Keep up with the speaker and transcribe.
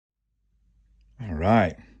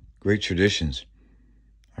right. Great Traditions.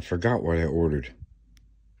 I forgot what I ordered.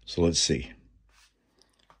 So let's see.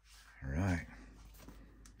 All right.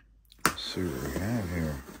 Let's see what we have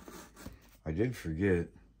here. I did forget.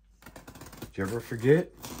 Did you ever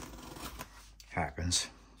forget? Happens.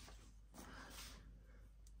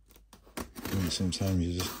 And sometimes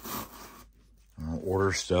you just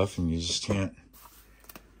order stuff and you just can't.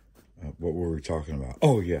 What were we talking about?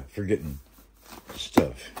 Oh, yeah, forgetting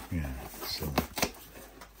stuff. Yeah, so.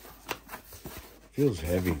 Feels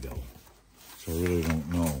heavy, though. So I really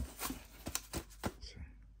don't know.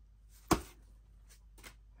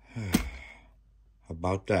 How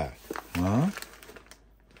about that? Huh?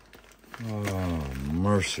 Oh,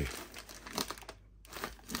 mercy.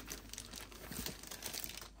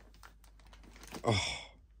 Oh.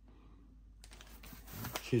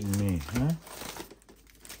 You're kidding me, huh?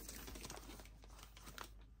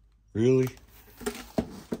 Really?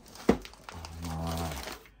 Oh,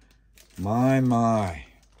 my.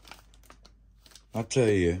 I'll tell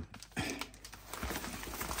you,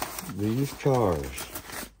 these cars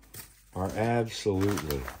are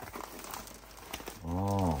absolutely,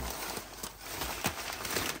 oh,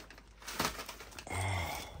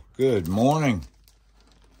 good morning.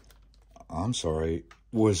 I'm sorry,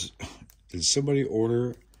 did somebody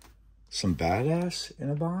order some badass in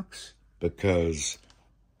a box? Because,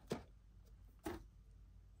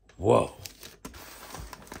 whoa.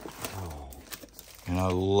 Oh, and I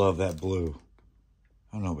love that blue.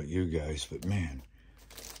 I don't know about you guys, but man.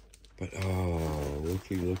 But, oh,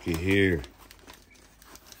 looky here.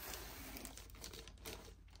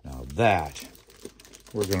 Now that,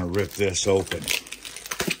 we're going to rip this open.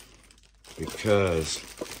 Because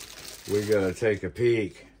we got to take a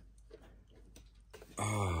peek.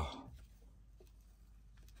 Oh.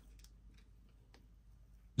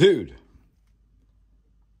 Dude.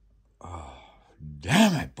 Oh,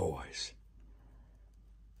 damn it, boys.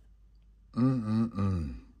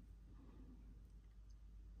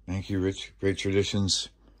 Thank you, Rich. Great Traditions.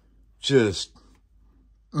 Just,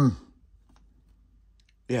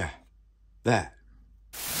 yeah, that.